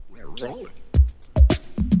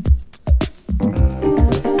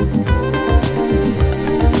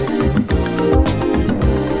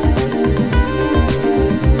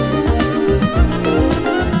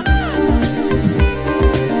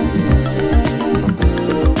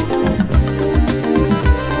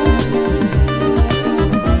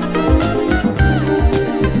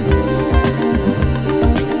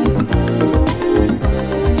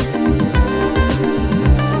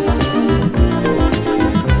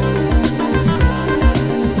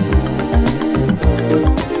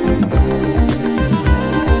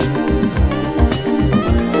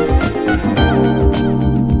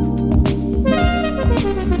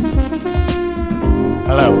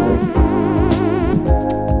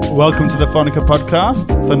Welcome to the Phonica podcast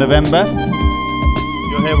for November.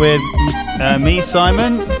 You're here with me,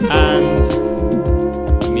 Simon, and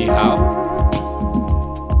Michal.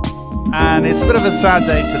 And it's a bit of a sad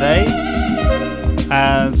day today,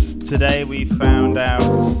 as today we found out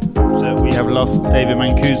that we have lost David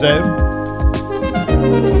Mancuso,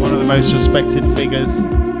 one of the most respected figures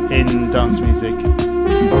in dance music.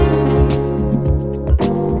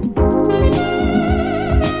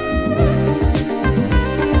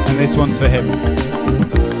 This one's for him.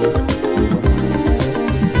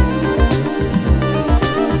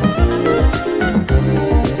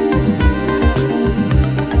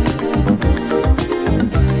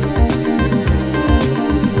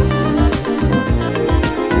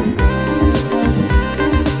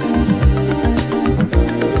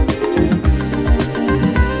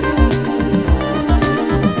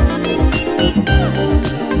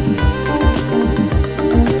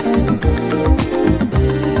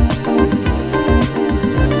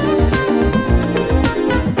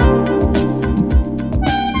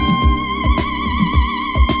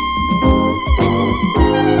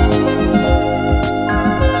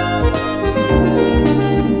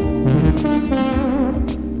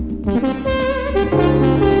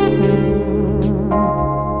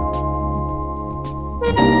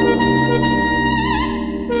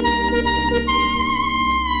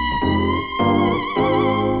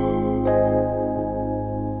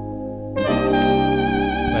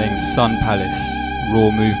 Sun Palace,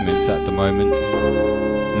 Raw Movements at the moment,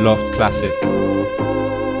 Loft Classic.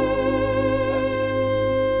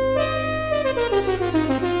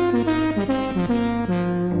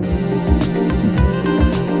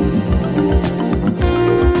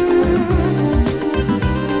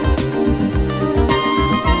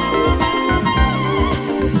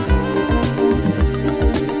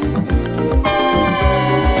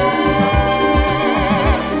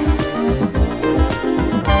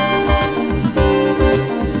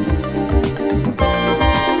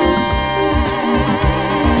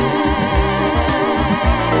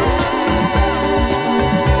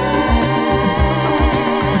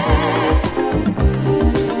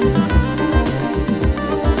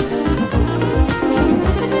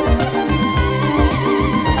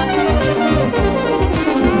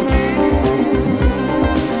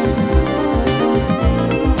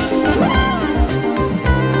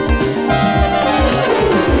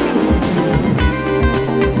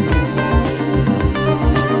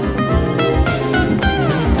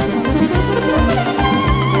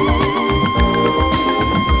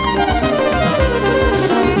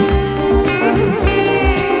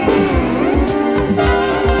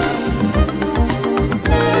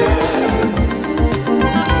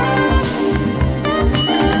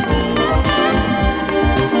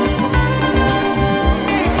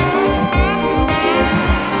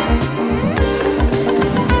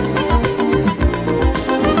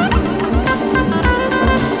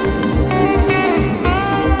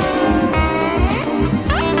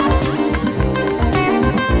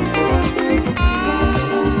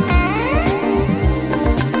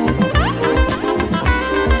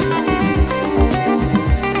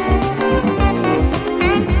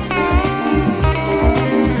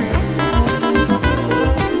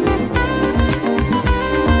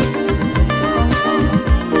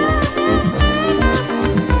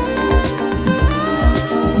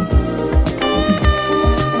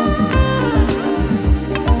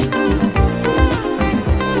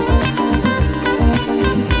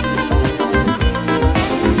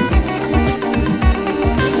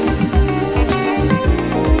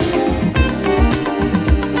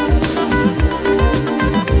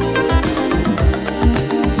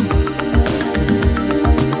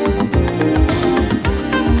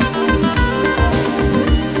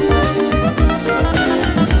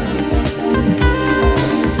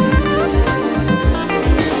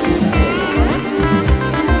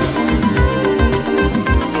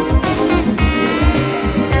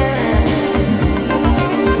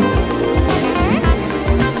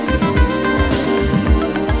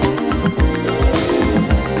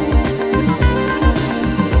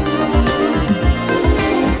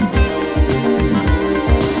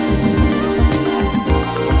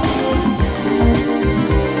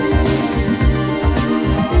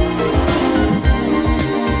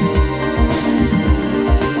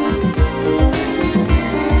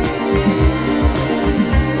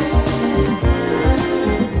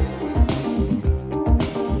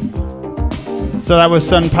 So that was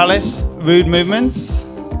Sun Palace, Rude Movements.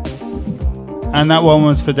 And that one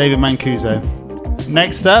was for David Mancuso.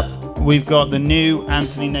 Next up, we've got the new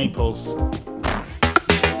Anthony Naples.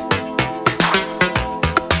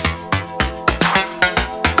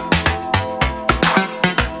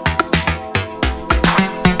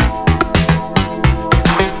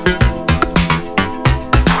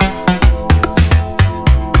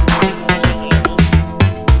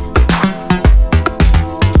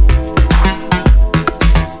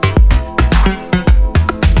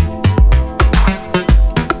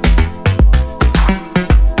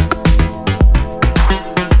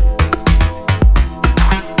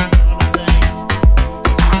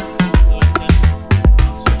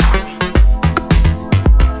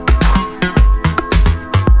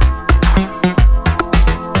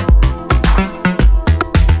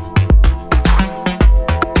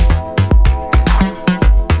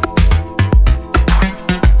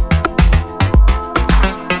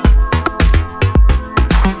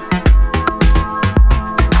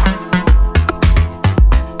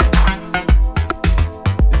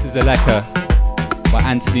 By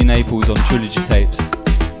Anthony Naples on Trilogy Tapes.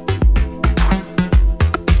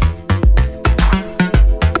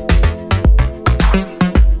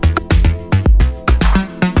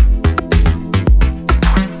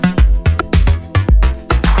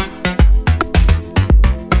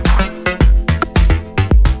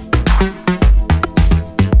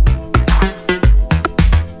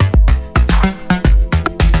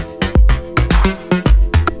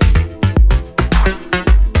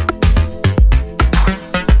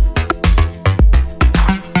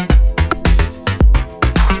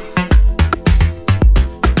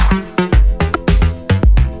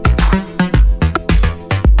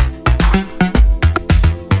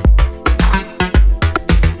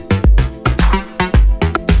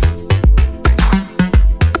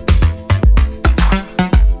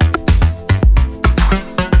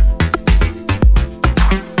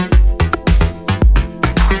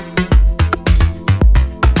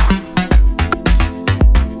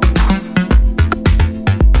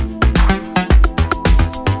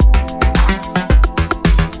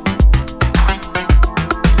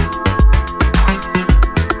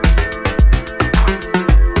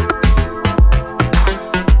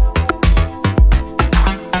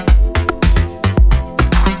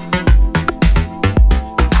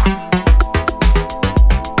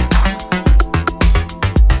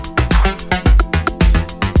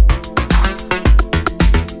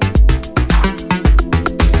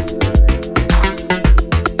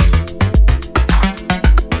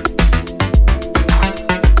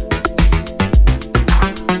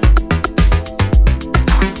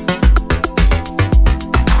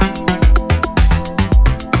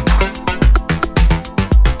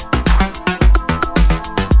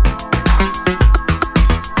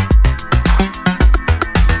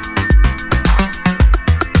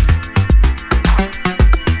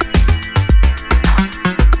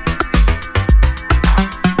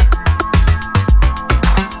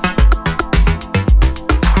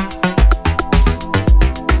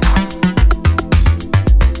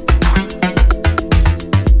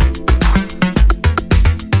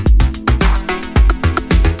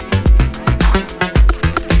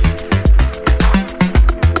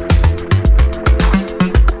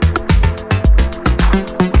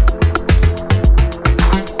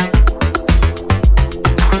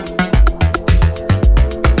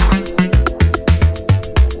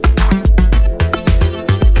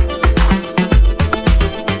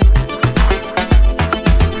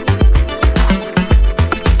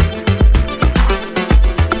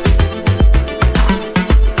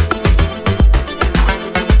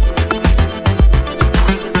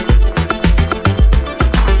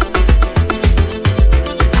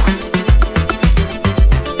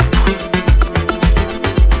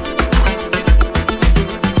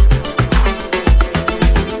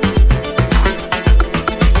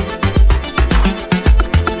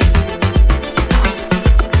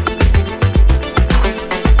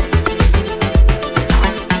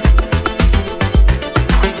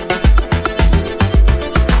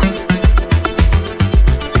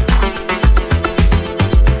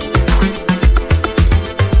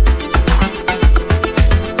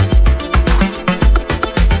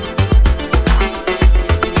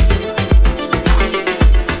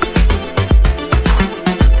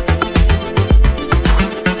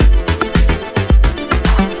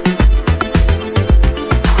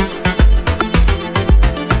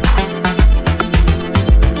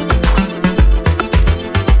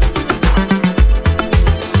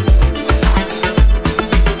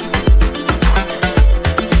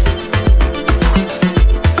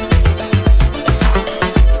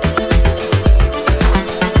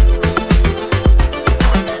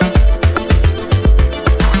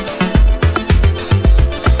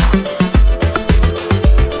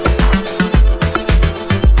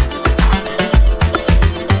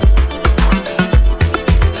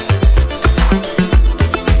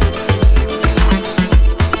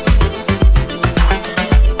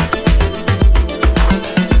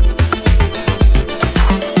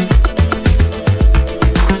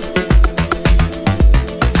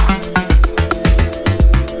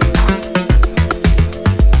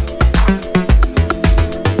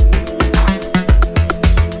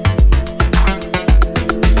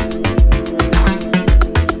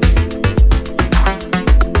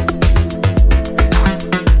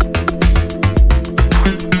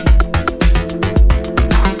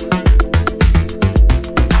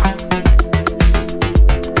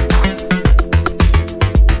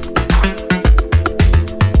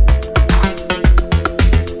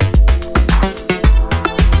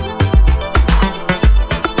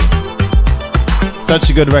 Such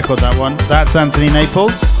a good record, that one. That's Anthony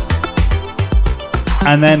Naples.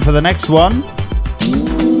 And then for the next one,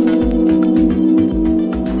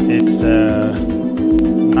 it's a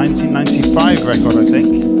 1995 record, I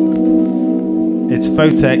think. It's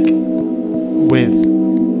Photec with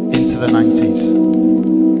Into the 90s.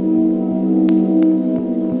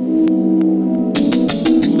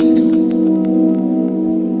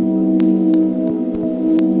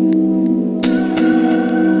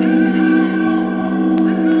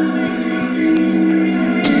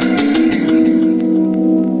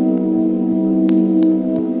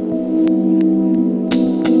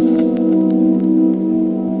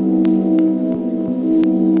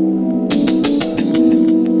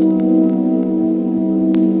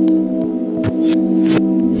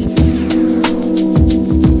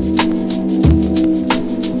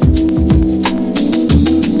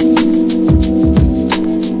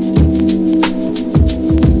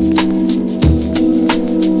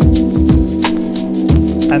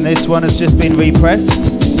 This one has just been repressed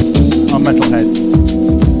on Metalheads.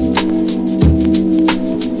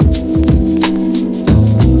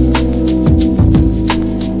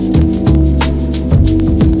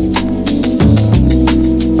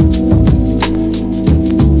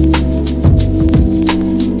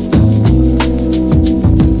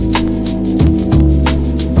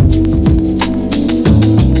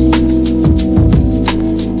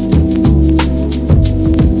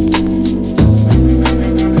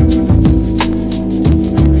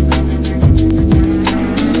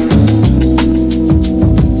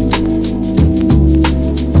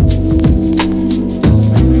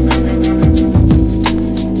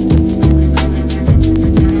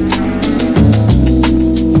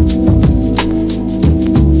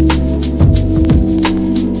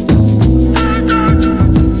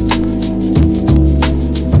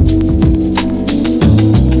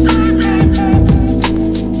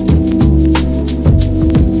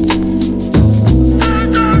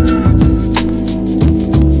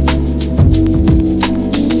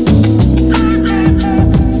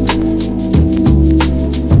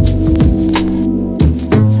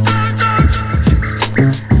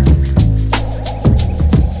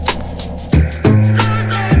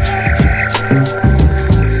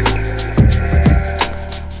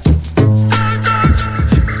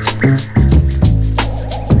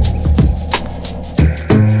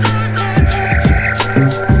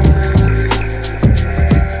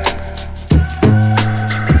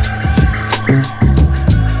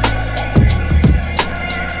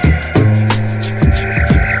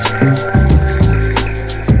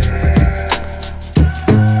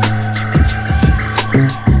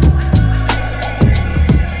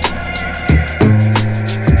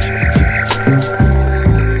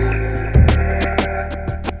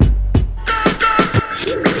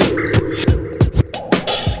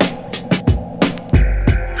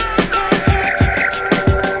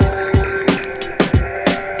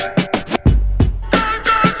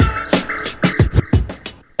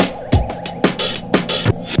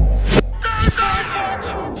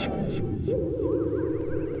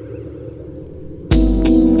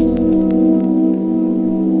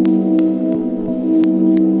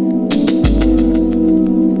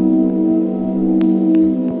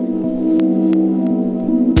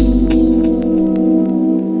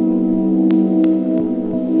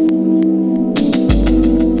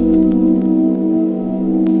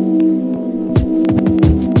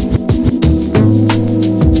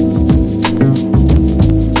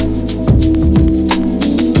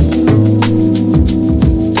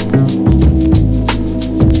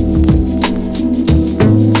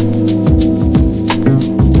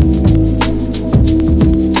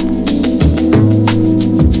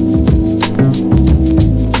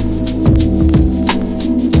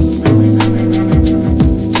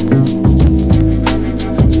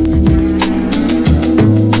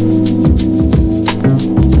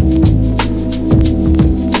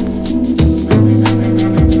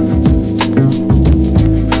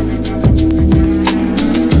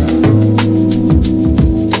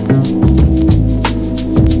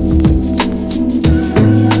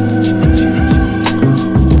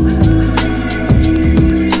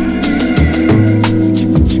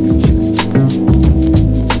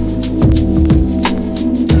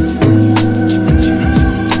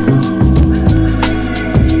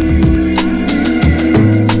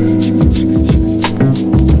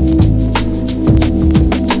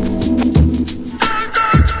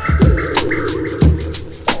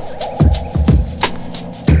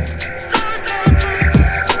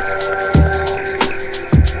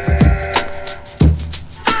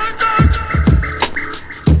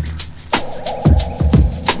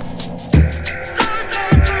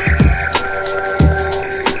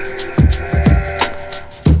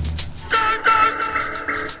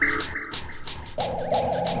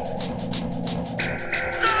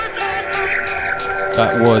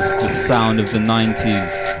 That was the sound of the 90s.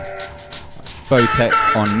 Photech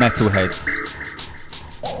on Metalheads.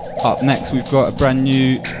 Up next we've got a brand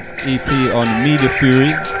new EP on Media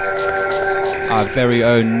Fury, our very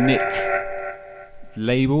own Nick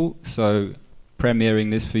label, so premiering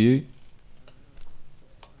this for you.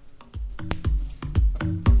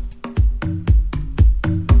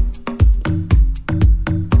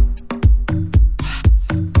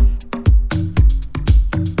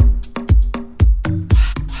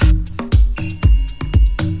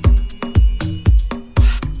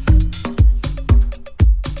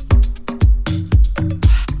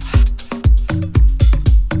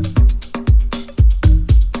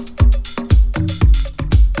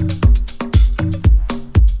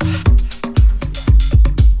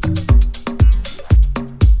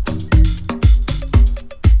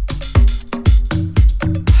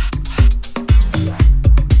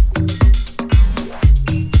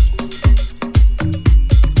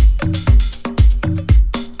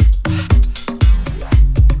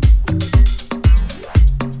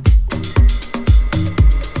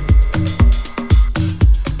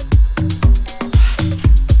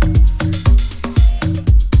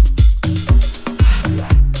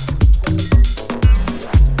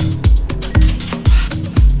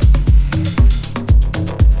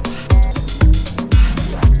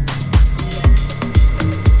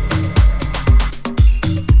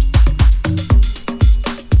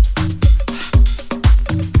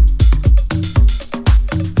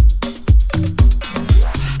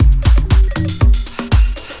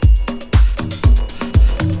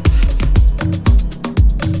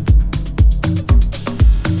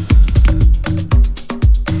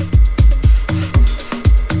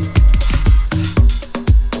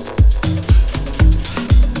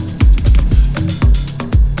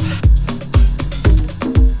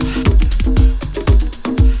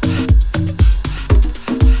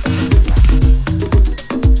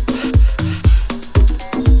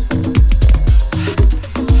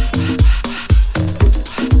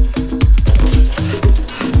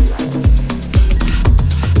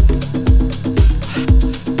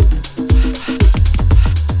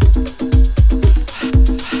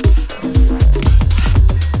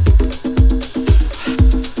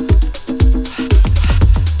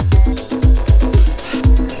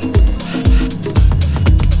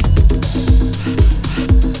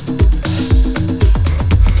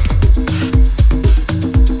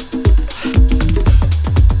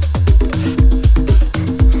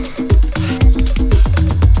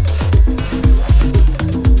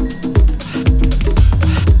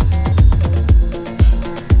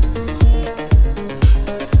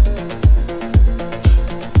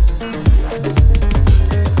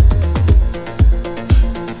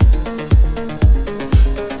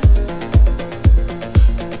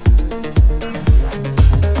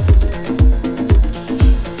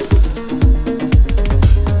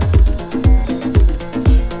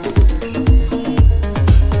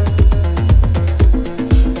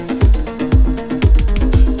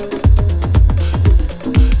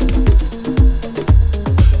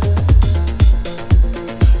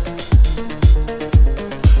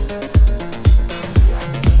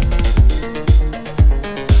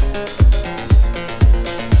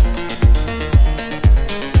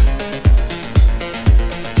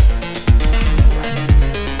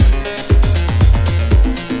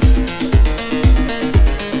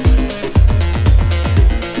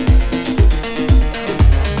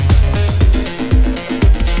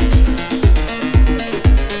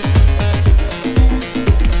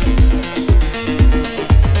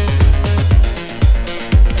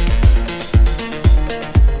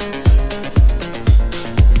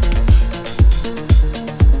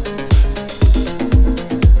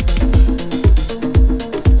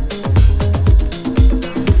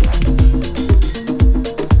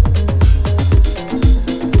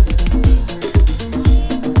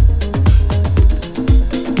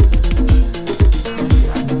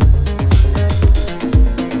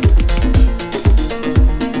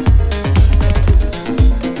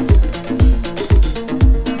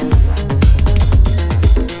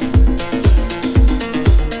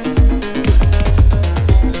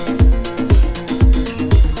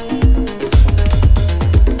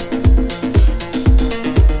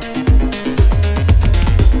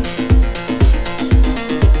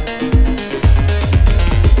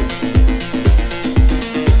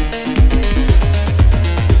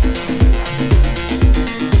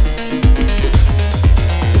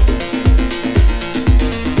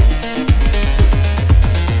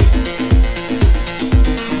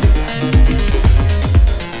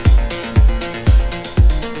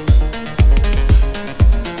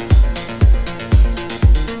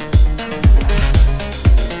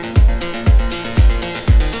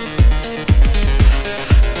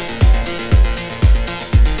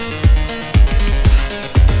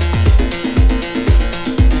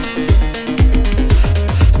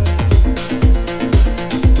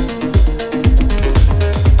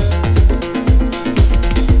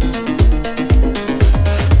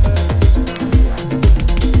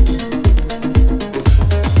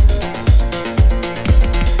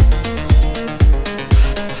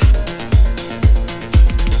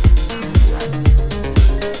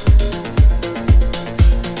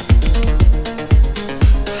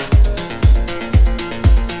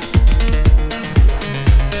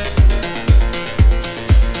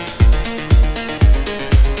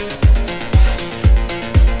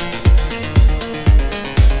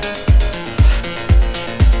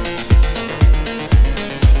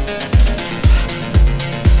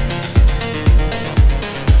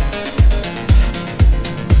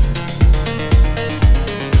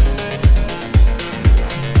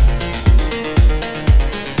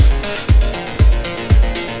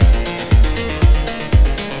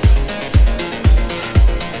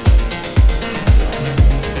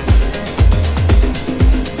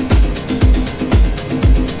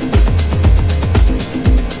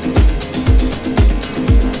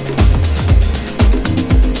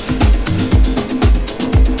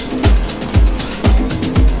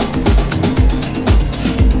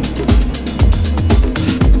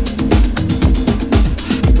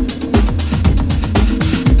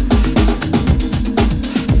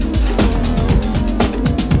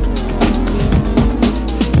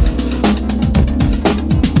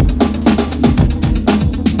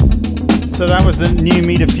 So that was the new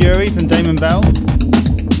Meter Fury from Damon Bell.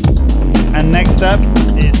 And next up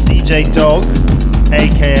is DJ Dog,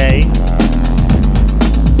 aka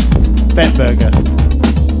Fetburger.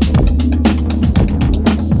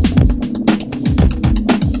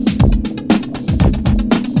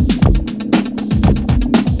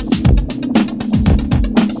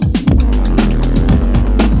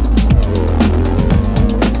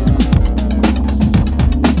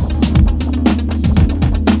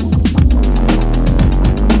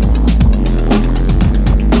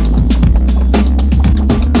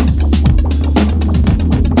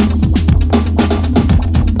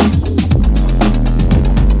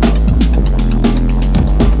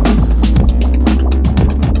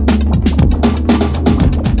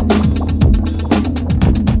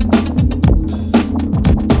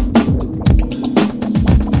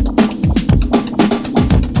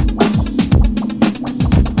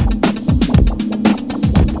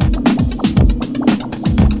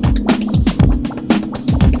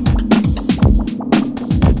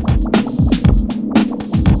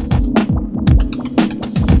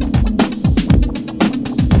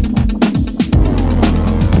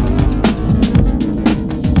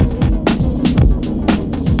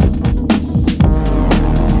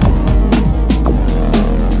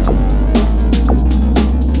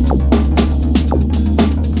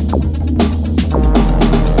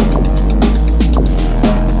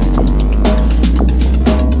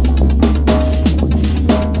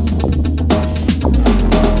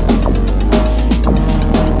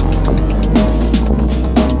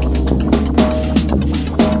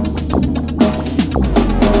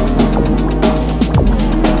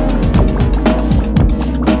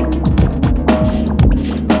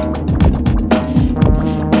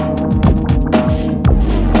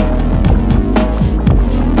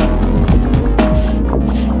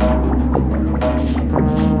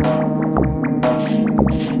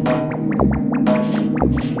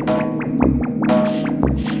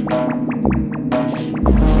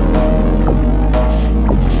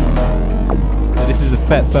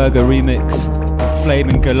 Fetburger remix of Flame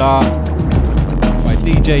and Galah by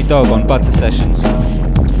DJ Dog on Butter Sessions.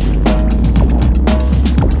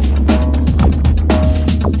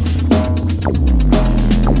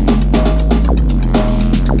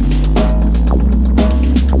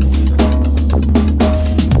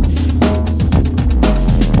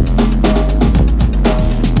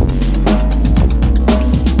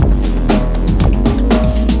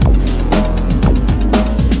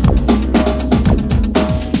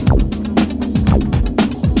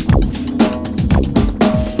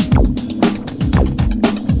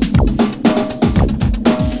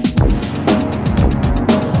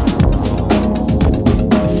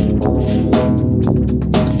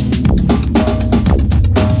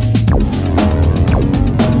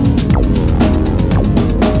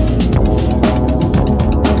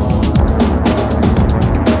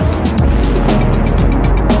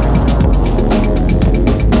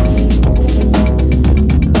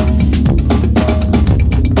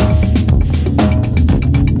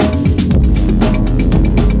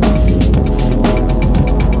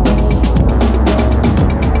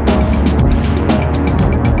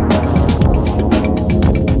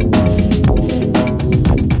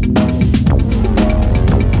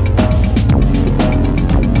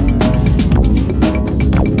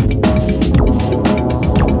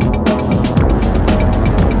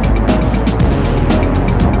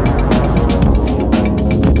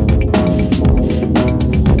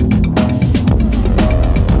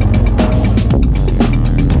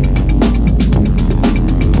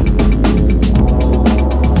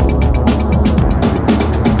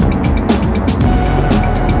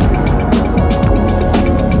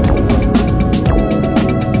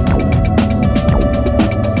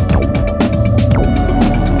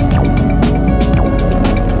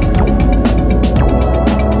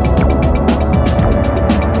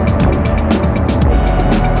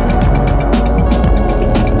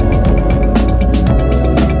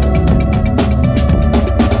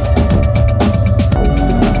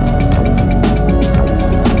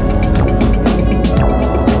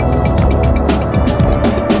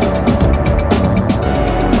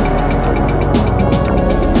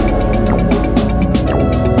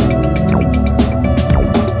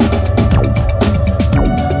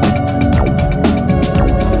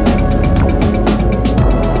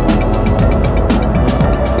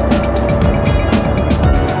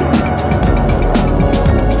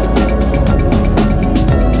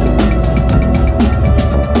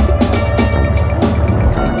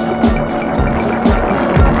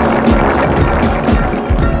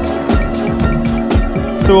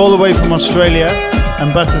 So all the way from Australia,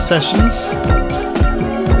 and Butter Sessions.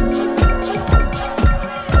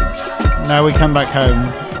 Now we come back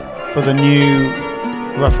home for the new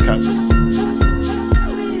Rough Cuts.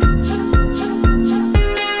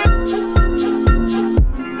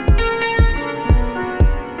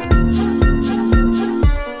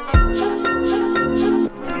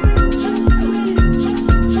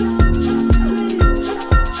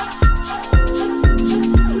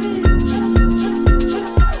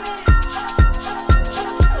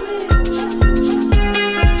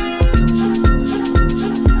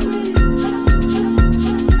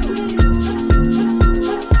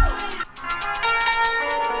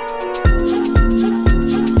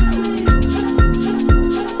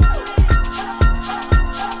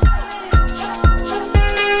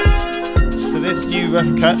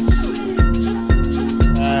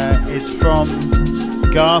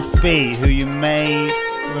 Who you may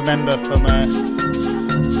remember from a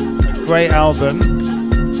great album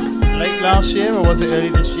late last year, or was it early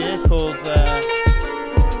this year, called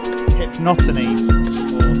Hypnotony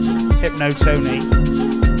or Hypnotony,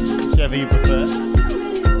 whichever you prefer.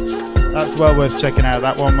 That's well worth checking out.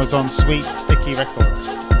 That one was on Sweet Sticky Records,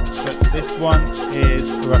 but this one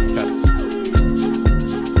is Rough Cuts.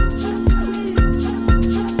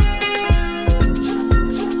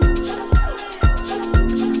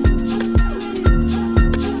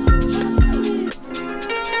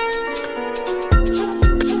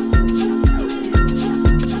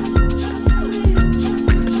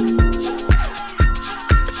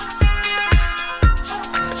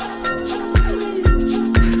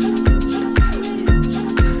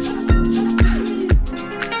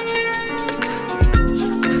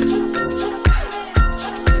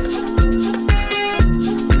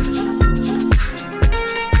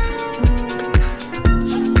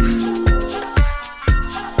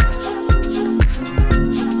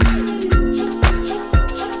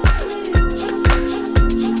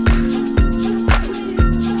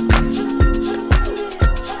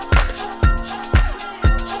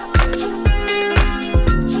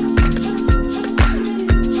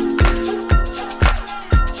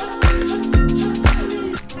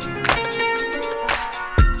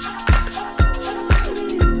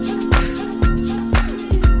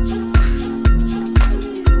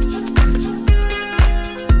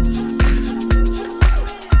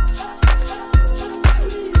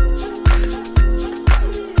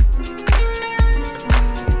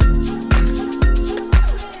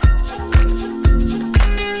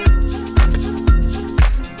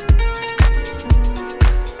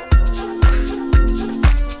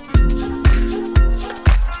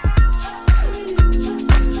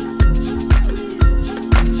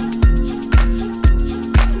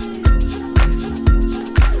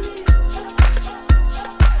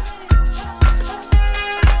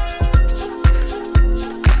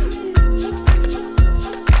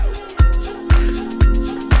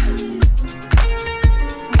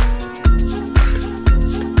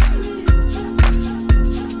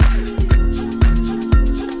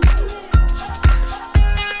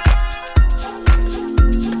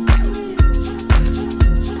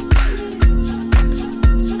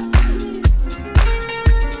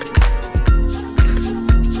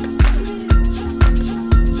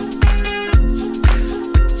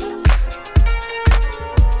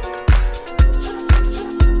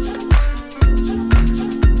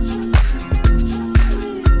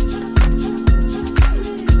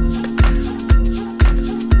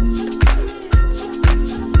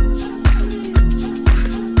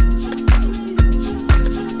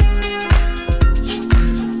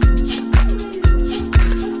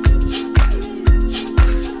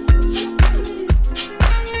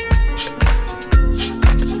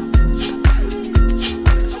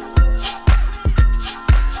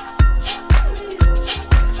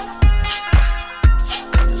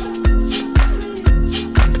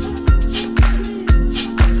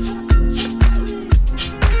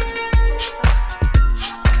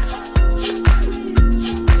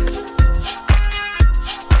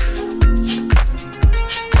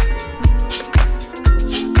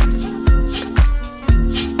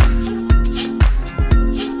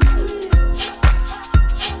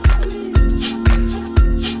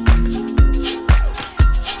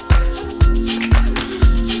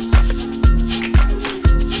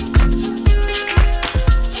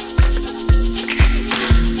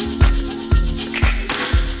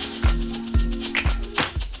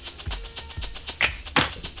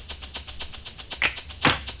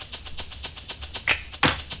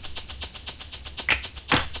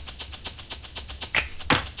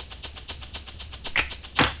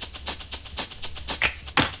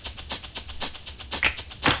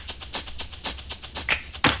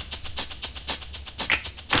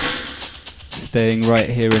 staying right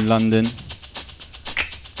here in London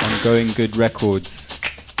on Going Good Records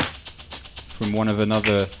from one of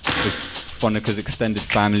another of Phonica's extended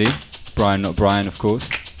family, Brian Not Brian of course.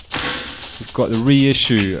 We've got the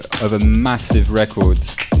reissue of a massive record,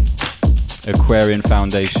 Aquarian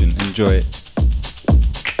Foundation. Enjoy it.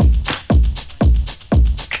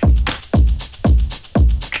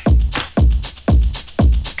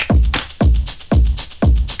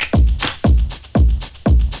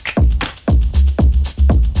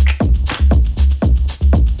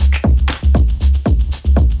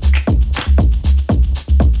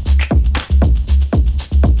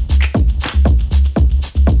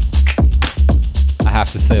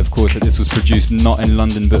 To say, of course, that this was produced not in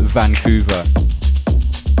London but Vancouver.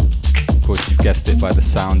 Of course, you've guessed it by the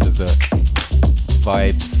sound of the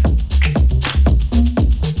vibes.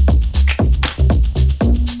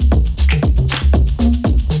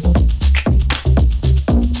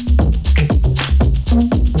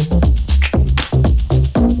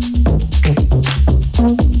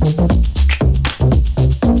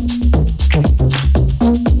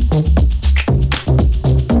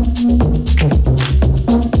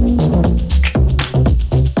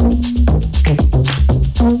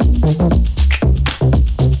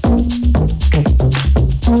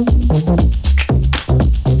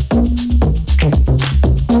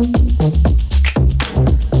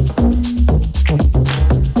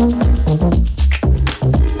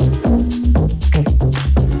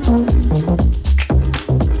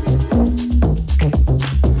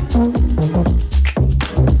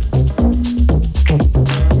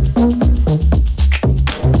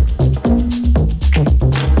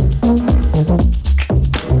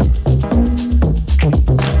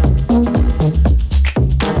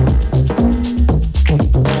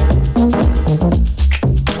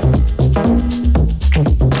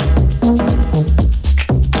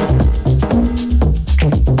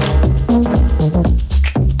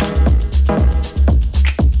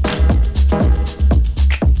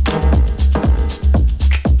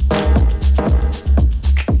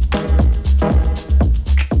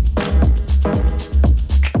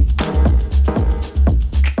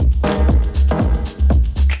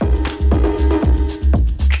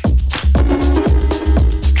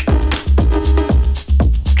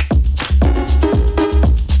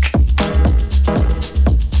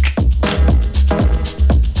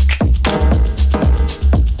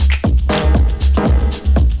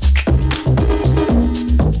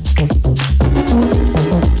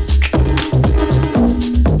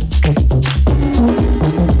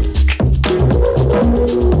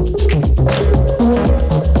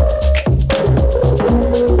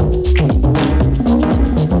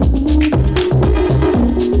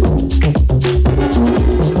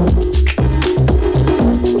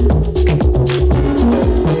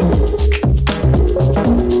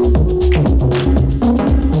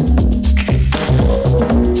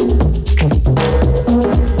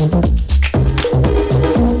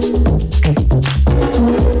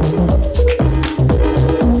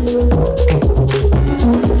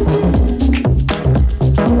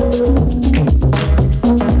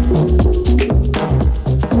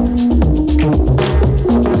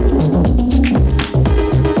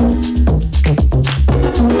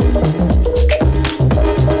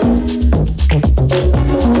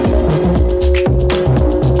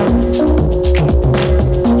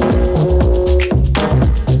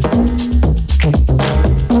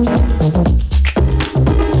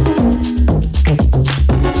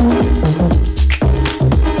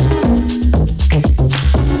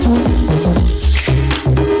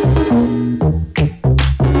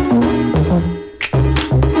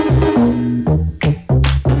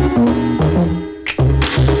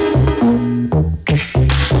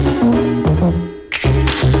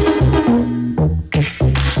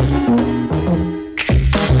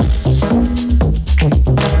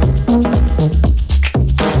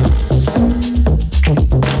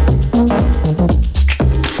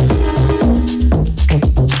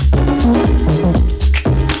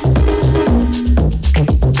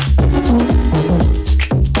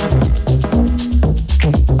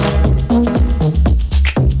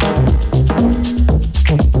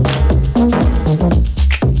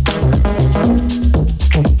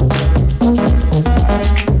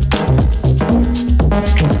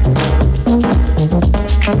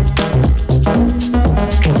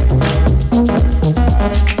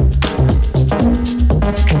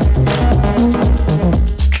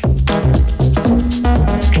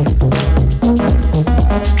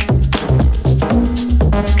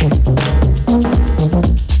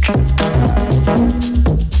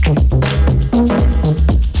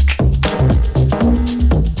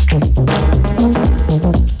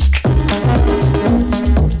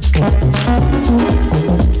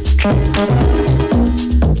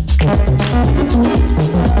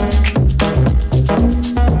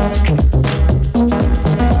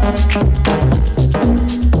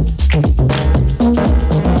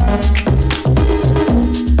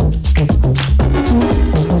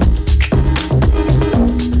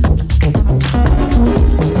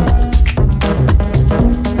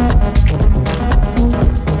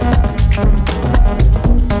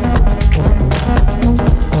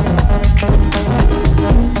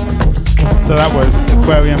 So that was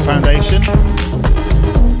Aquarium Foundation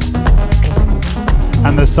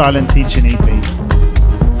and the Silent Teaching EP.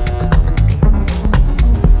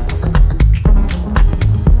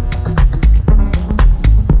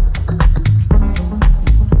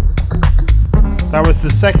 That was the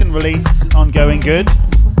second release on Going Good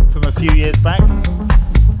from a few years back.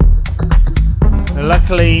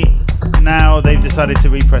 Luckily, now they've decided to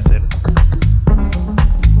repress it.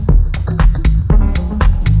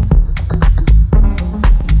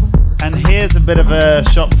 And here's a bit of a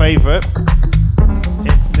shop favourite.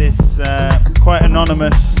 It's this quite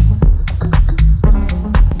anonymous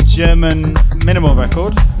German minimal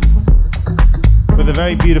record with a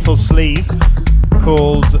very beautiful sleeve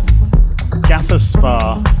called Gaffer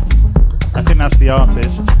Spa. I think that's the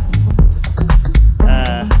artist.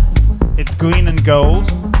 It's green and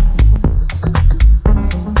gold,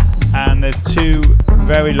 and there's two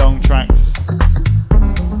very long tracks.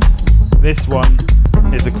 This one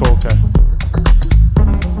is a corker.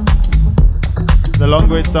 The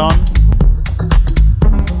longer it's on,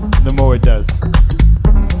 the more it does.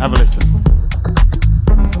 Have a listen.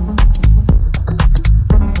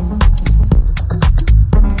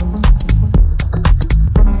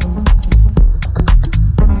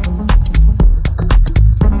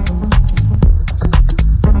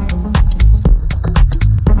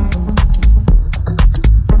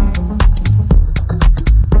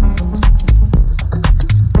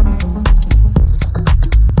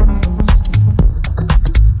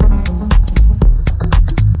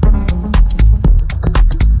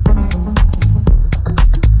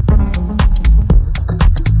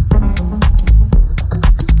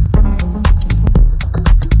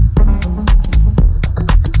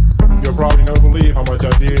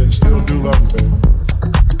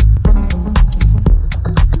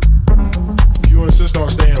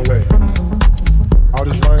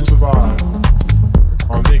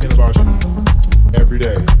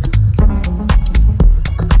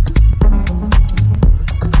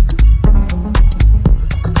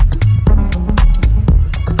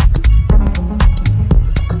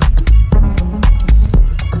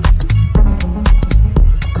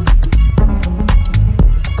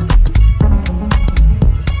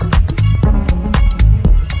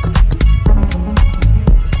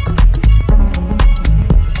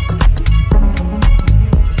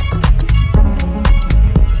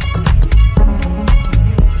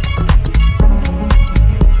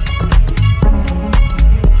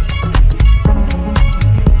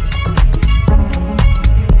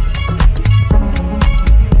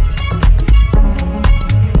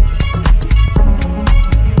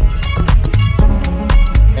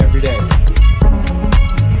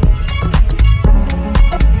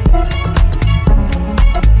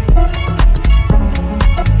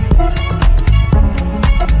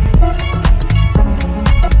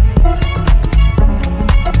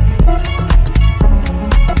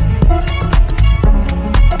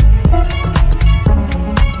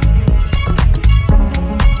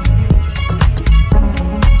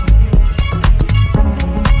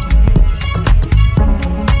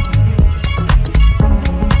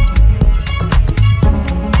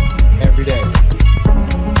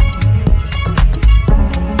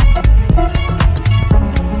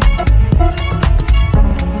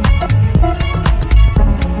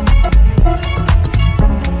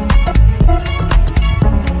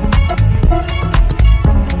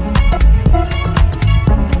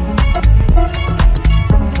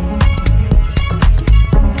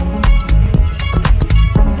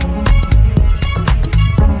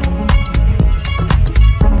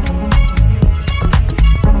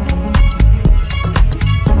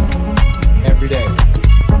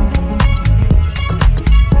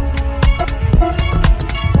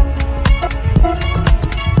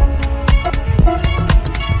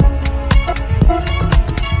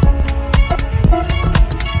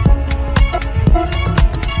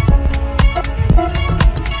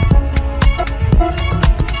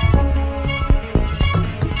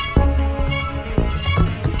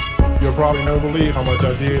 probably never believe how much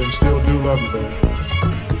I did and still do love you, baby.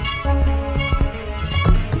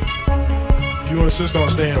 If you insist on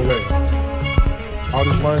staying away, I'll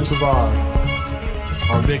just learn to survive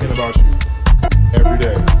on thinking about you every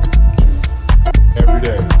day. Every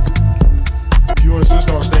day. If you insist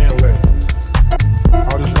on staying away,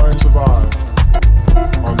 I'll just try and survive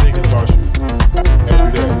on thinking about you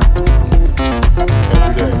every day.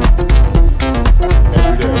 Every day.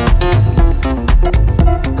 Every day.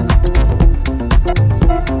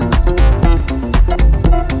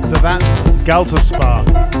 So that's Galta Spa.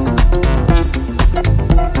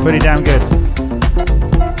 Pretty damn good.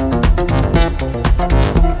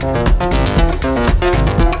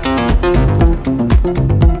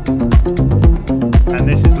 And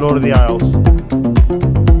this is Lord of the Isles.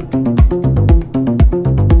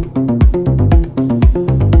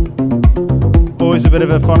 Always a bit of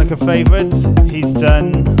a Phonica favourite. He's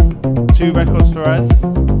done 2 records for us.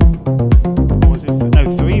 Or was it?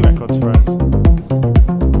 No, 3 records for us.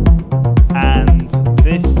 And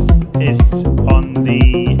this is on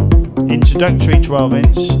the introductory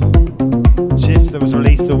 12-inch that was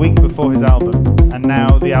released the week before his album, and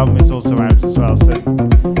now the album is also out as well, so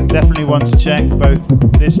definitely want to check both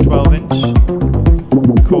this 12-inch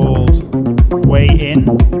called Way In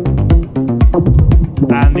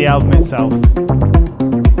and the album itself.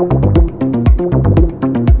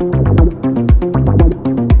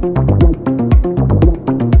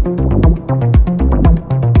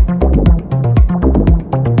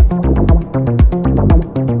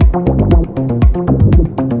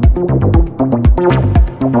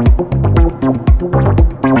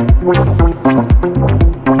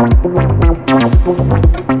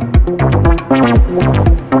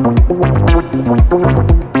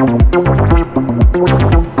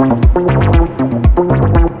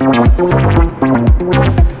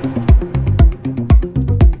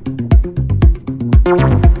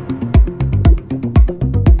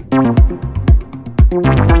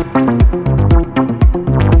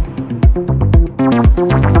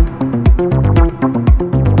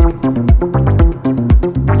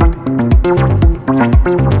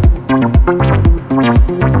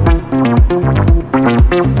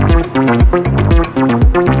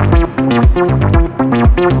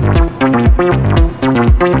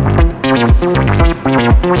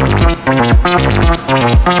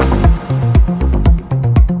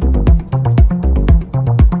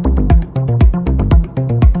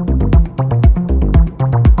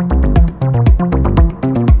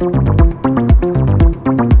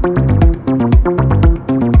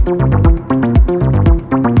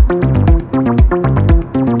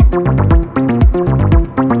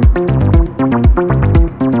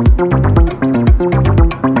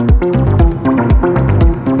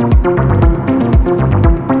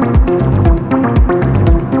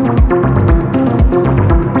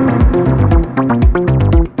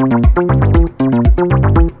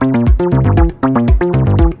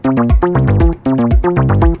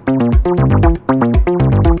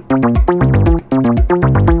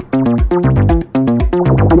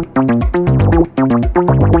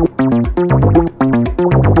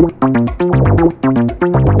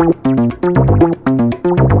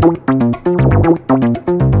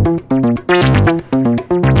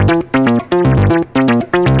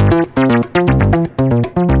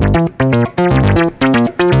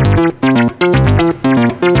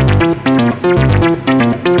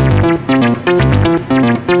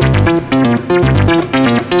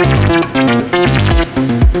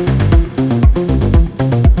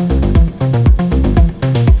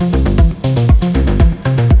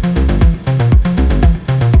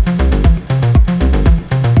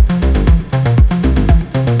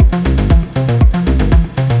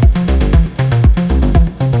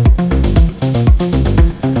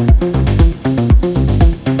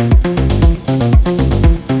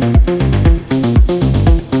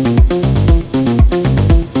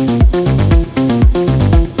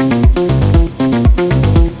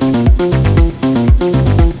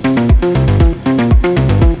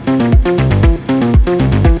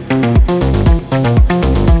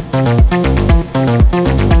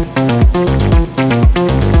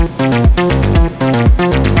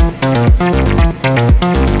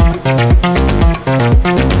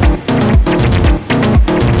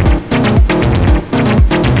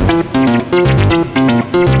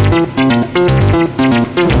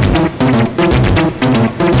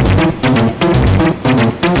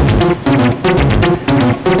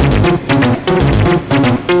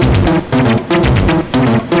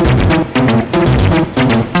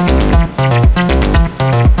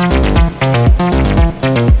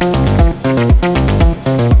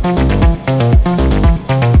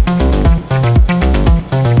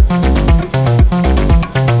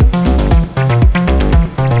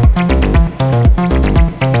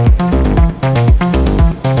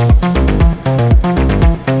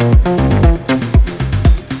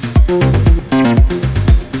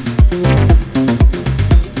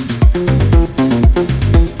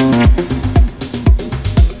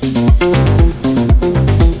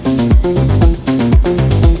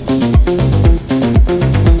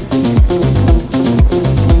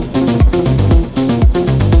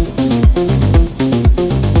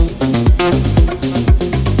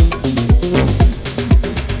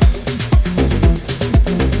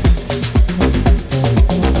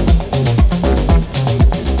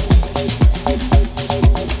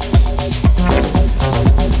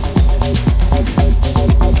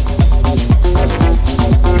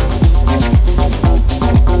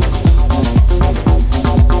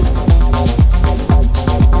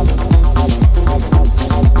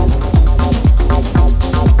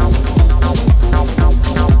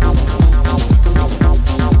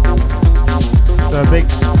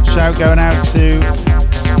 going out to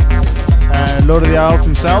Lord of the Isles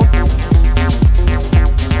himself.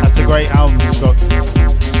 That's a great album you've got.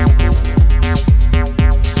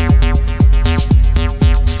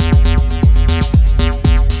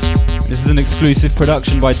 This is an exclusive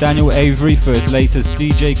production by Daniel Avery for his latest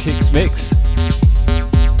DJ Kicks mix.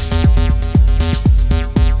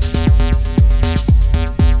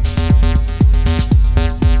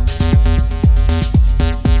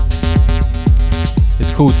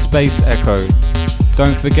 It's called Space Echo.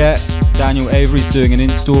 Don't forget, Daniel Avery's doing an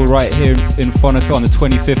install right here in Phonica on the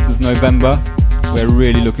 25th of November. We're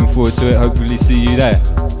really looking forward to it. Hopefully see you there.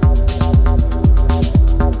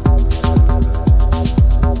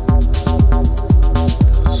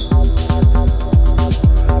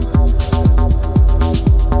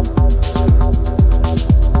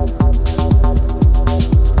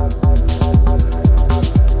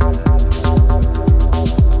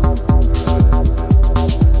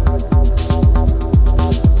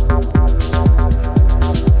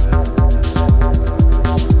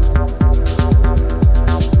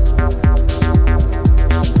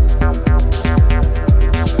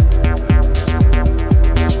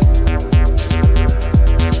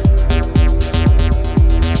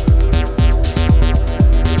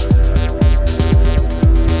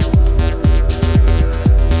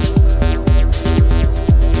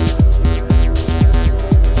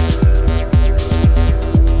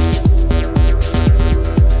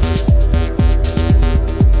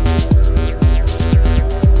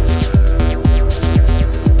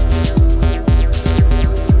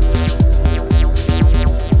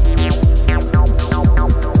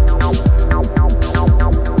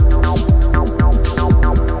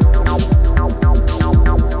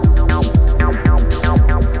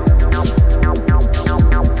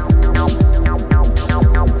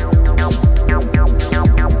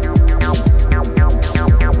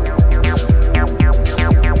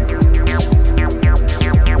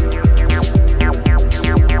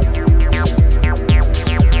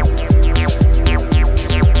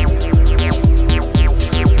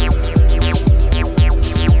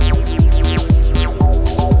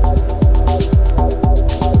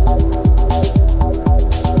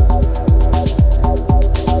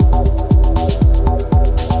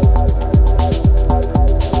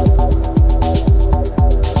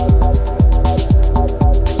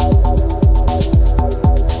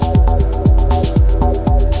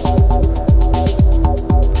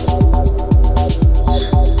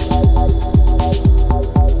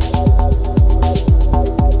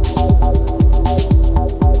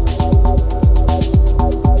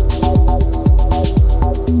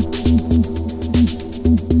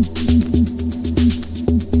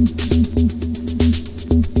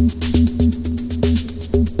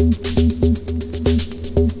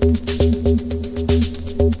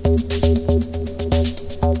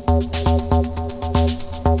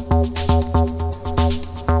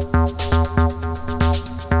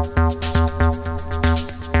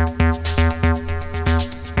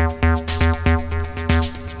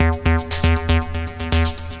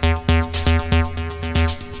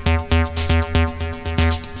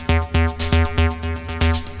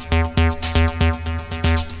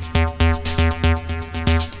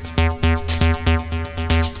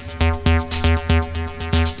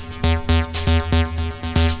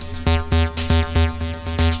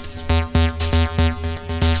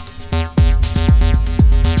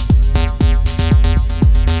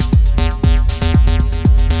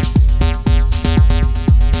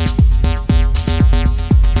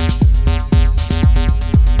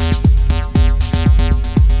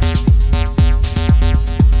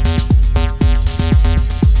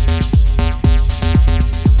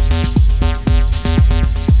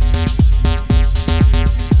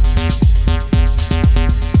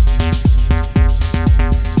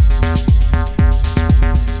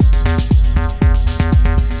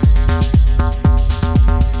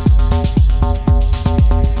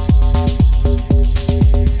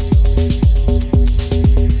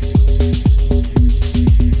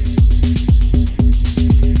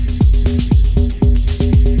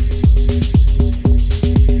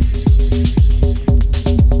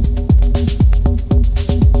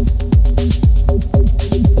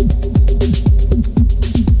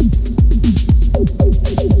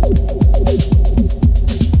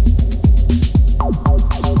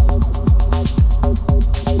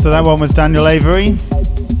 So that one was Daniel Avery.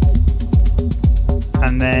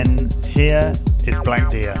 And then here is Black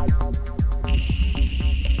Deer.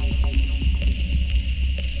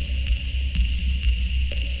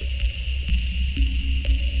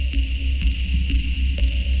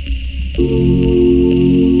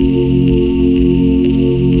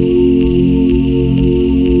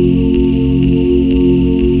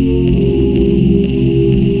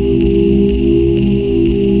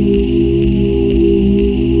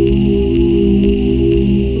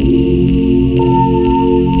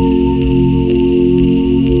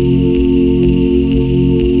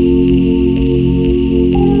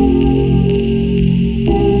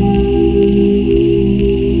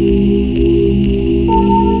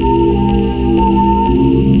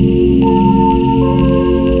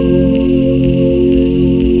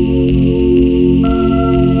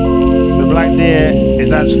 engineer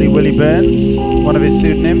is actually Willie Burns, one of his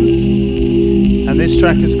pseudonyms. And this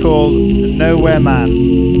track is called Nowhere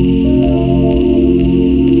Man.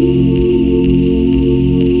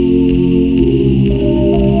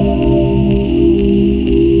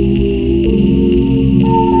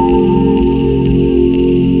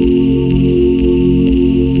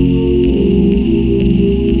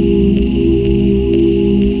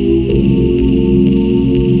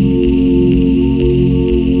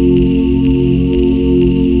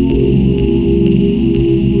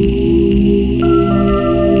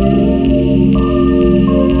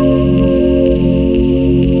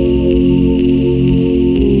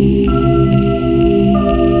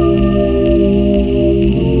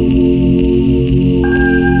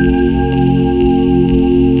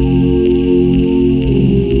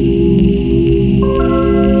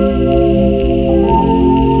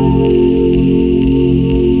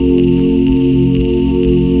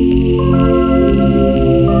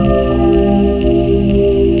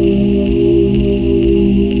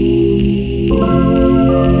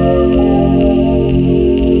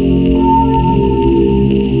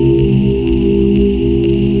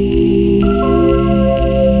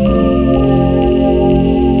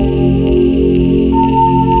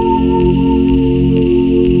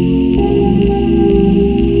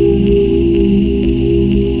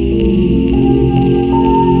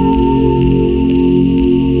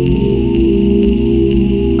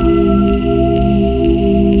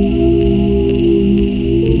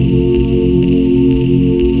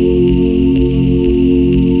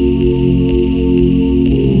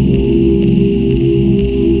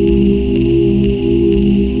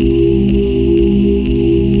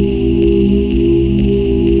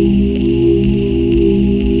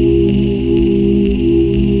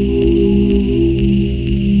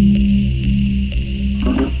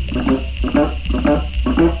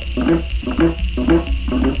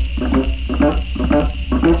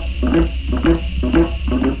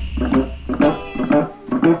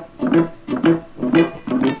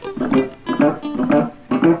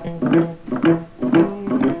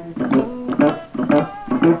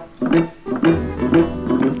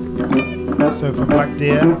 So from Black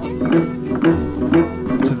Deer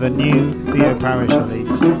to the new Theo Parrish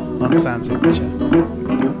release on Sound Signature.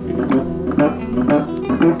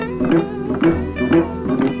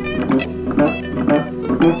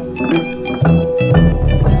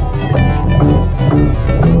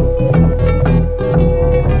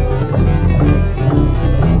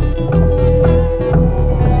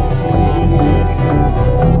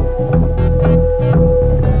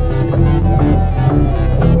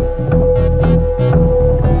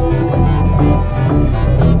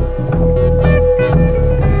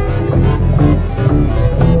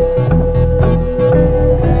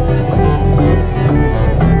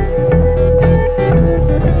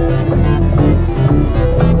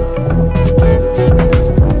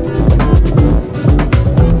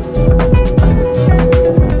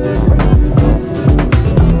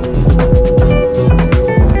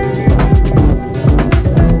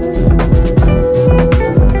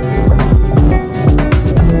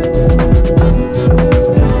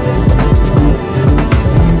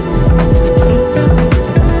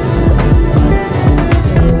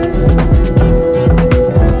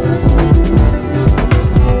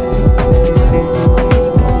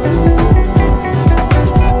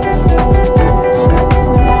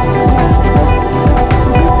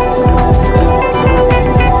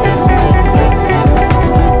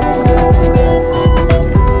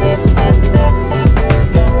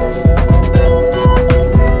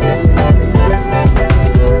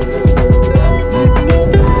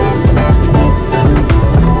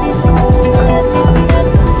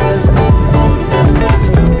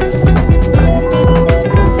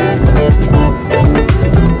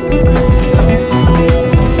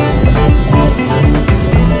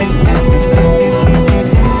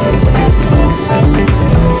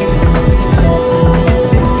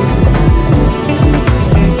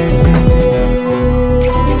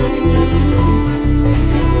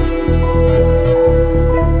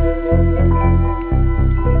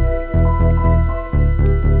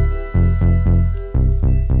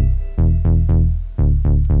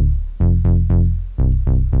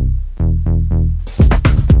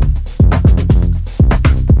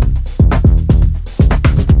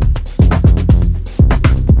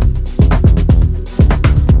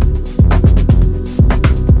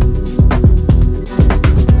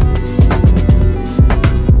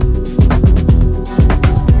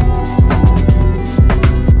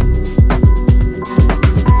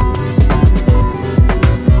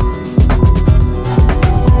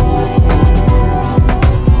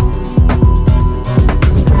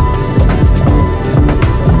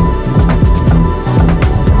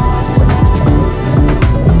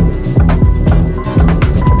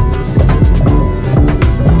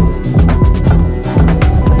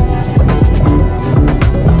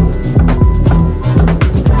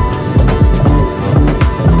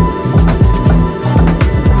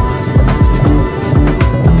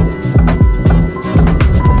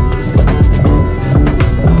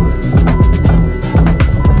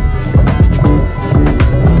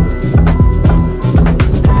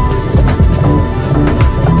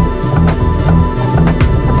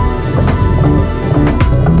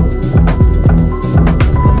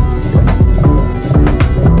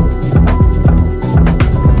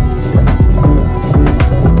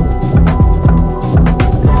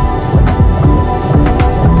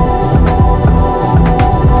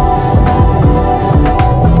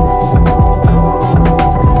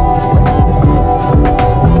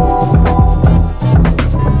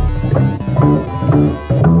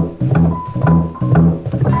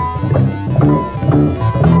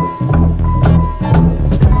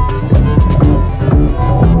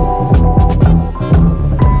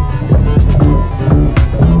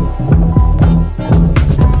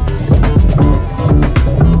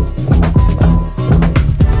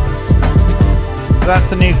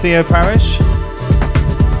 Theo Parrish.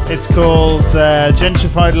 It's called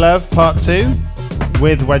Gentrified Love Part 2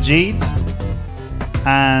 with Wajid.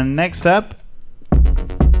 And next up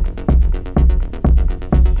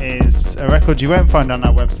is a record you won't find on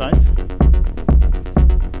our website.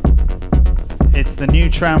 It's the new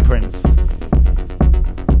Crown Prince.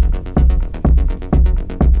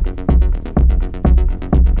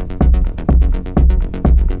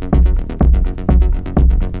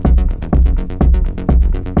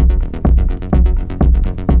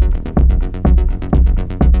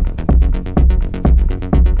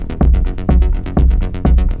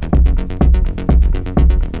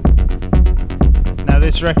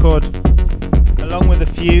 This record, along with a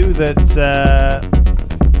few that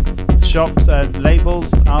shops and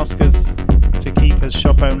labels ask us to keep as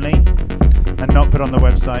shop only and not put on the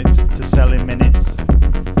website to sell in minutes,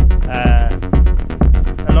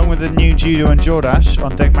 along with the new Judo and Jordash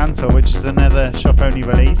on Deck Mantle, which is another shop only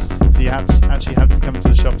release, so you actually have to come to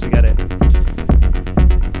the shop to get it.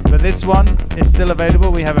 But this one is still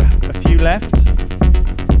available. We have a few left.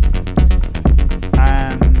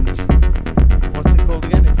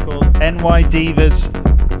 NY Divas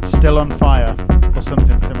Still on Fire, or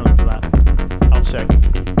something similar to that. I'll check.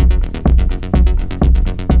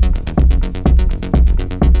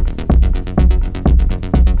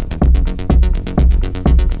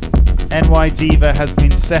 NY Diva has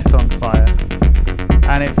been set on fire,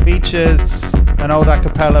 and it features an old a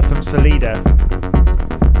cappella from Salida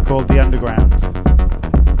called The Underground,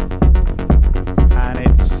 and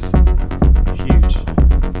it's huge.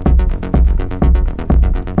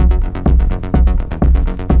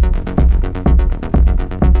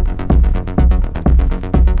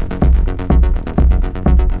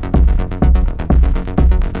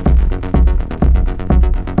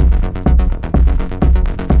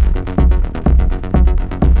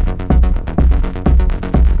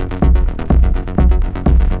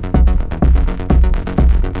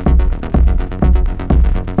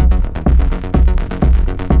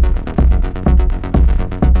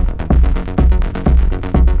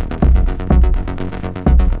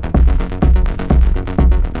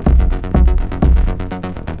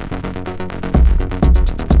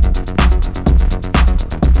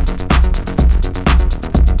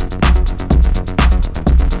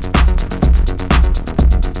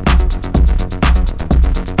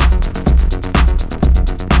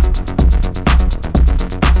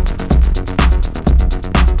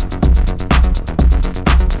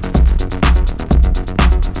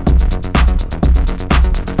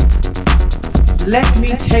 Let me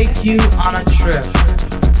take you on a trip.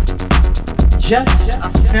 Just a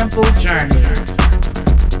simple journey.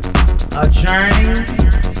 A journey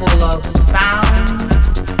full of sound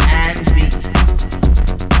and beats.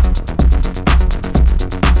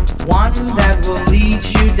 One that will lead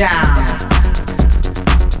you down,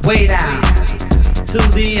 way down to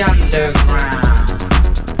the underground.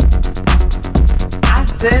 I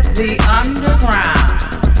said the underground.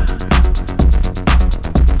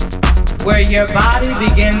 Where your body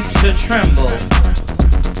begins to tremble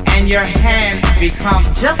and your hands become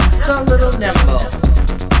just a little nimble.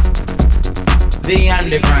 The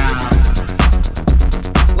underground,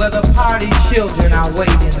 where the party children are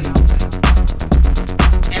waiting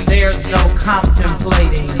and there's no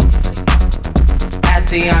contemplating. At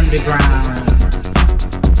the underground,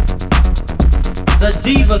 the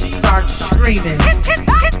divas start screaming,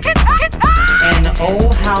 and oh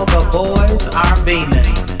how the boys are beaming.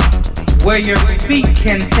 Where your feet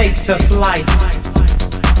can take to flight,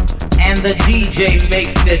 and the DJ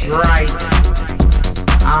makes it right.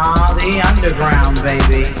 Ah, the underground,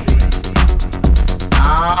 baby.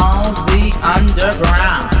 Ah, the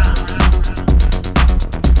underground.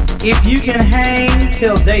 If you can hang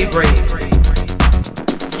till daybreak,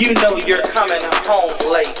 you know you're coming home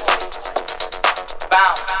late.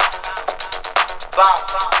 Bounce,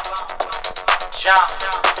 bump, jump,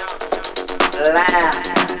 laugh,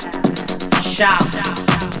 shout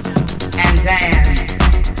and dance.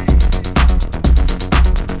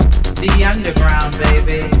 The underground,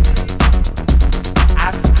 baby.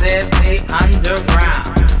 I said the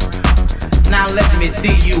underground. Now let me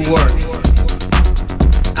see you work.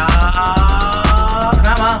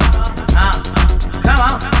 Come on. Come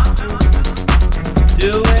on.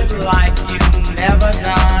 Do it like you've never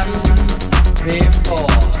done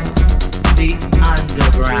before. The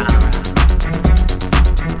underground.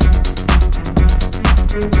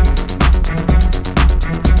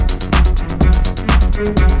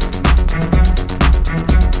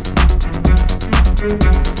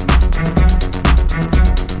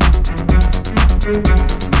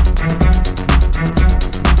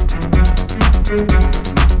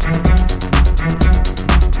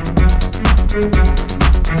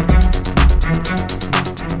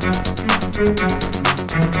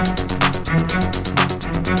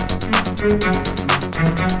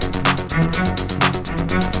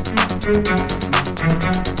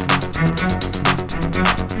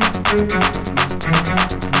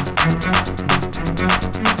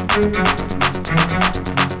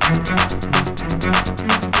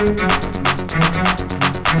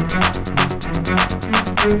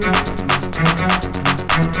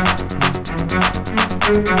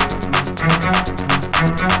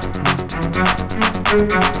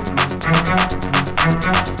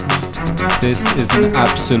 This is an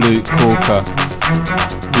absolute corker.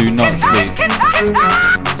 Do not sleep.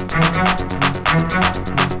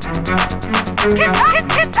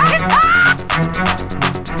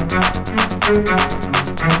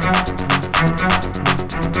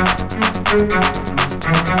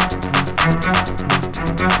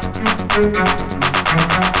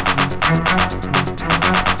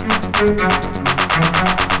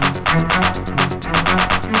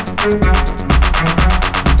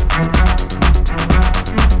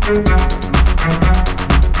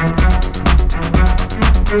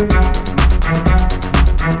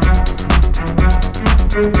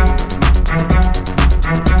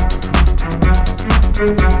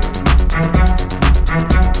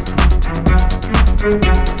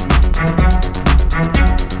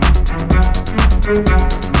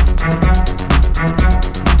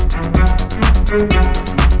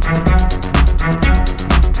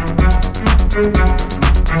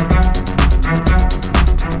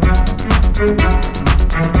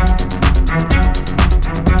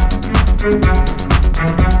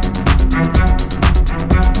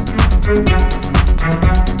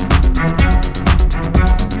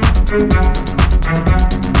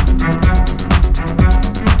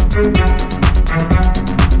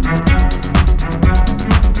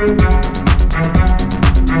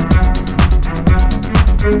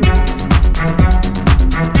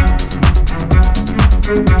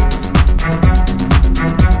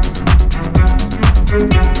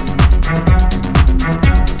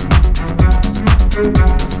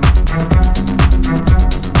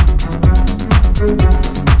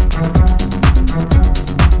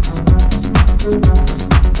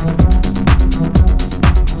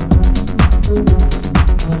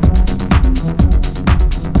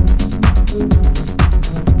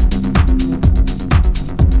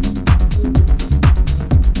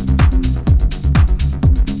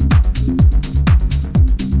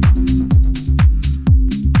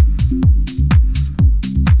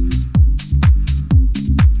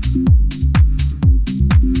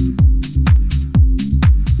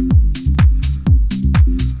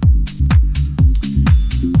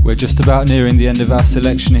 Just about nearing the end of our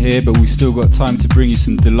selection here, but we've still got time to bring you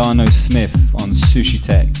some Delano Smith on Sushi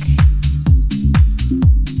Tech.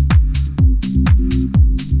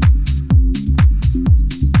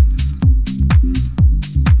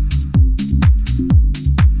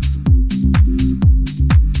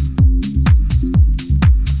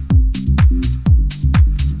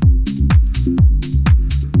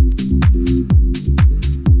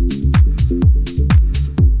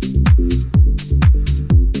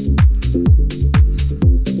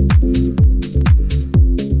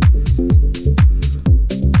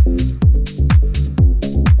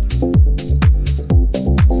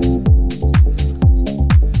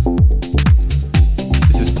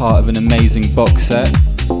 Part of an amazing box set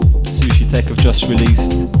Sushi Tech have just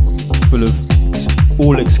released, full of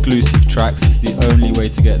all exclusive tracks. It's the only way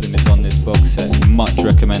to get them is on this box set. Much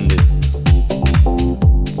recommended.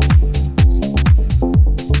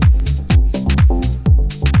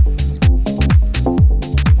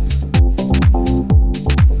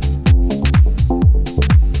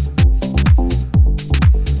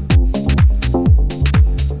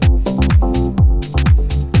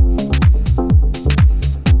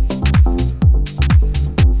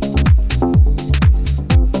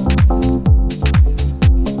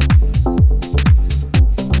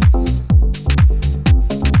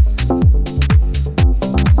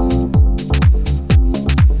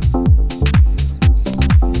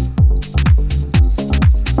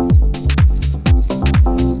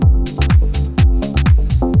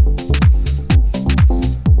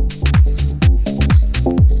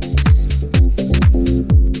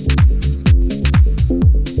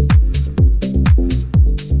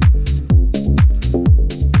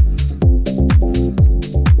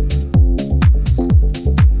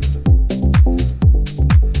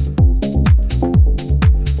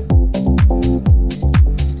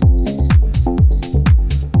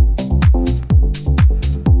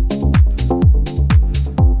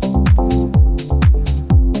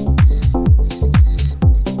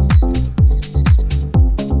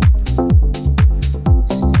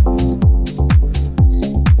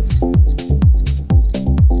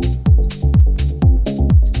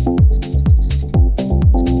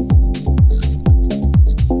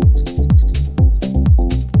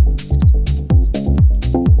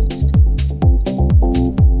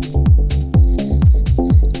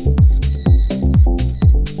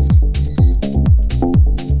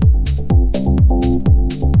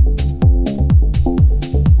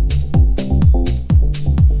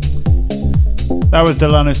 That was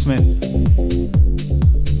Delano Smith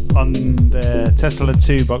on the Tesla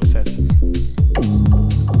 2 box set.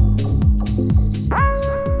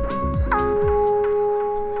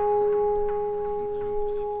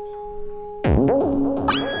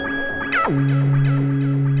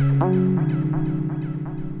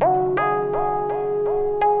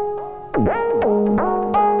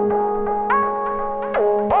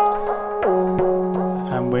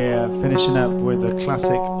 And we're finishing up with a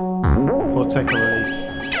classic Phonica release.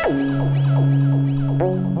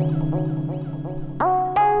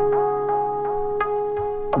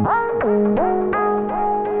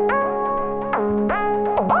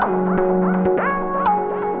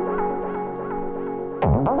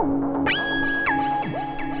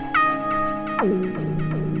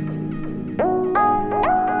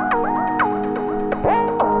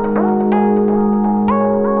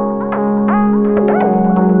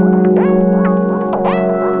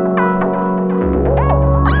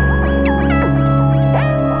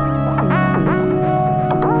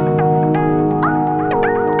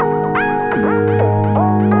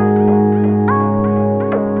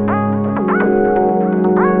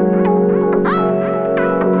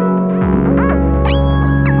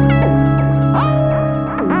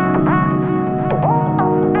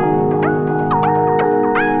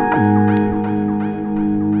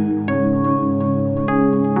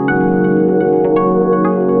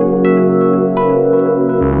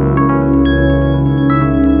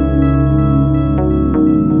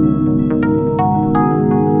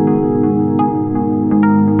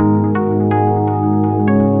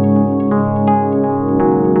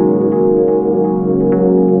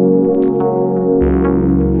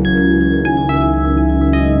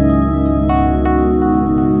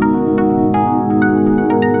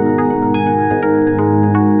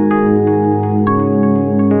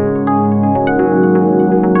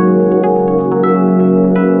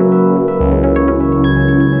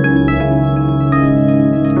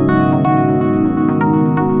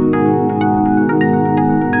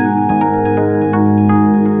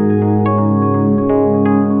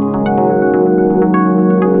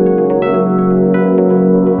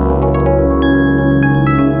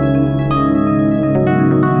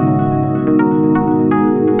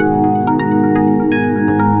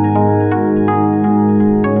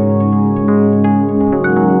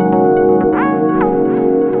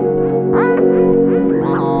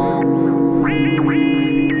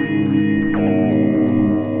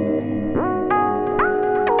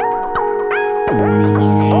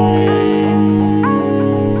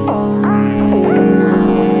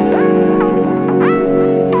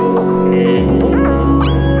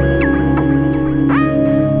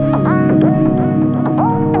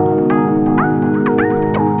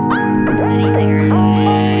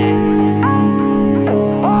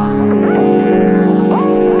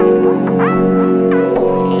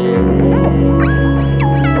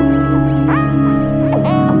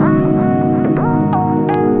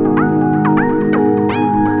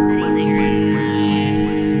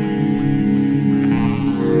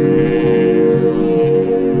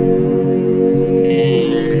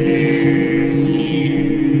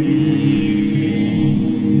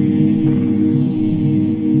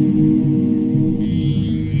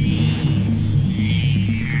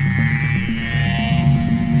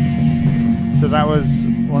 That was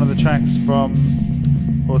one of the tracks from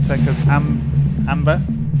Phonica's Amber,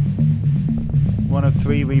 one of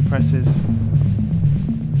 3 represses,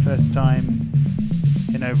 first time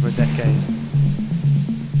in over a decade.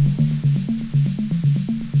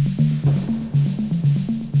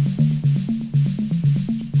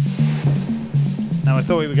 Now I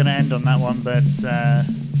thought we were going to end on that one, but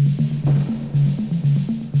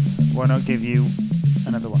why not give you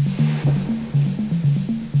another one?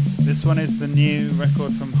 This one is the new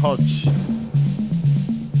record from Hodge.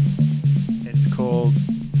 It's called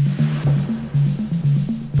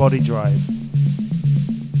Body Drive.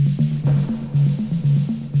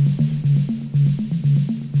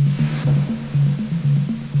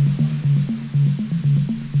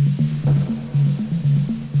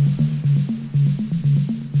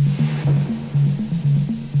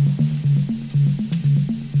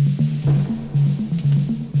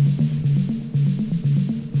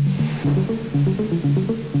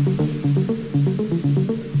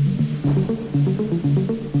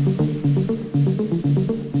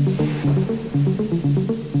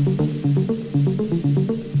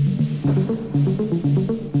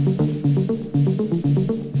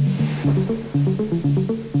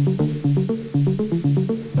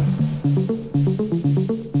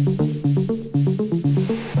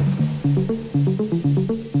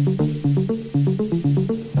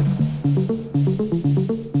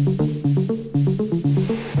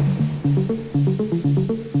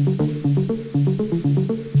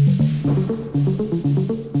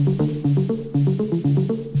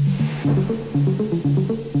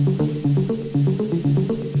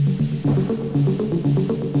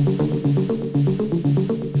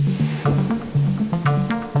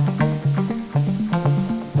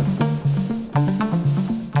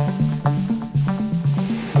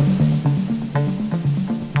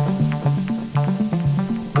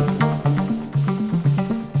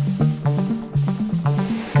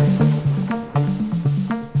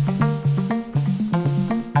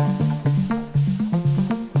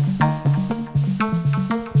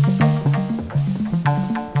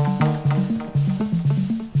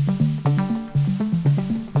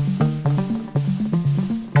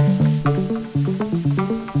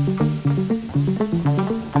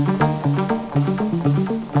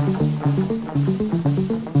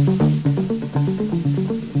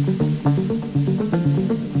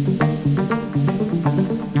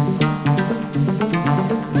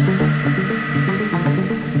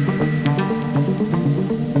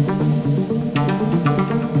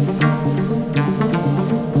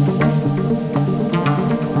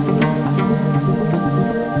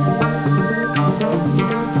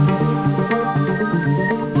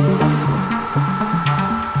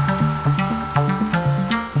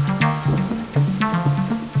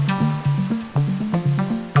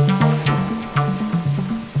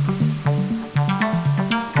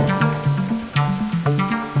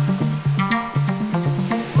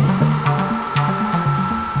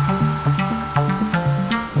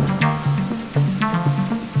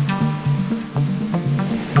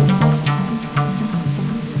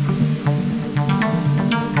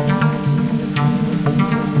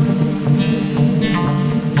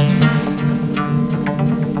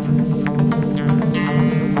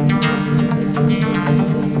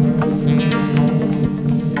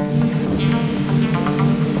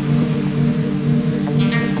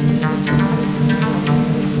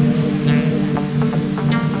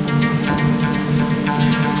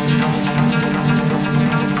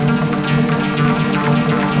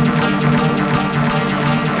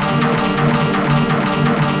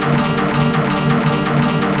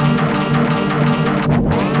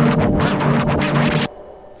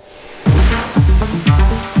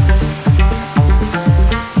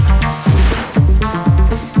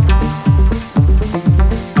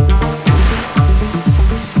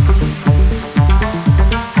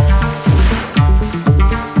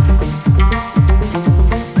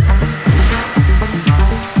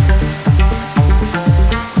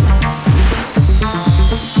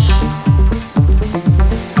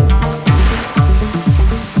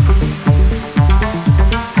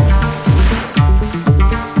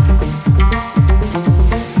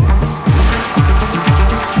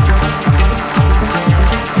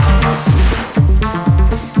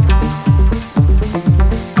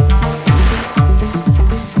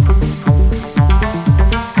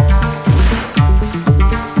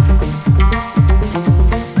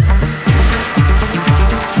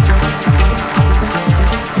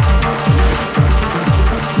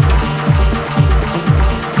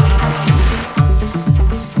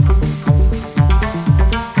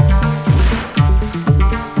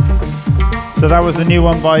 So that was the new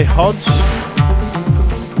one by Hodge.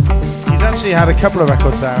 He's actually had a couple of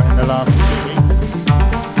records out in the last 2 weeks.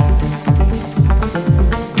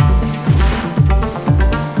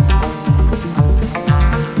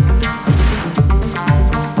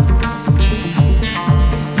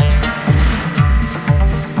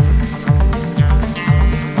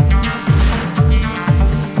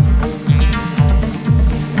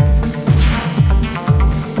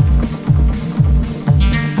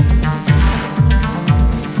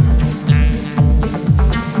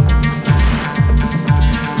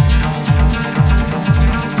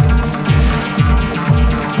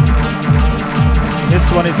 This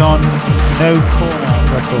one is on No Corner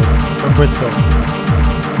Records from Bristol.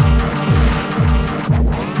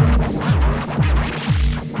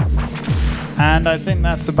 And I think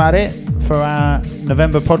that's about it for our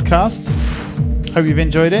November podcast. Hope you've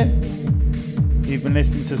enjoyed it. You've been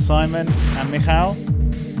listening to Simon and Michal.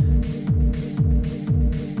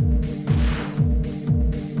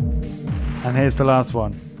 And here's the last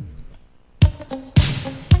one.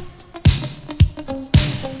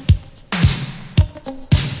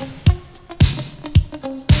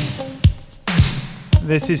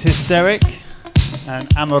 This is Hysteric and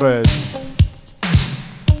Amoureuse.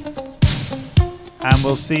 And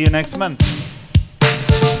we'll see you next month.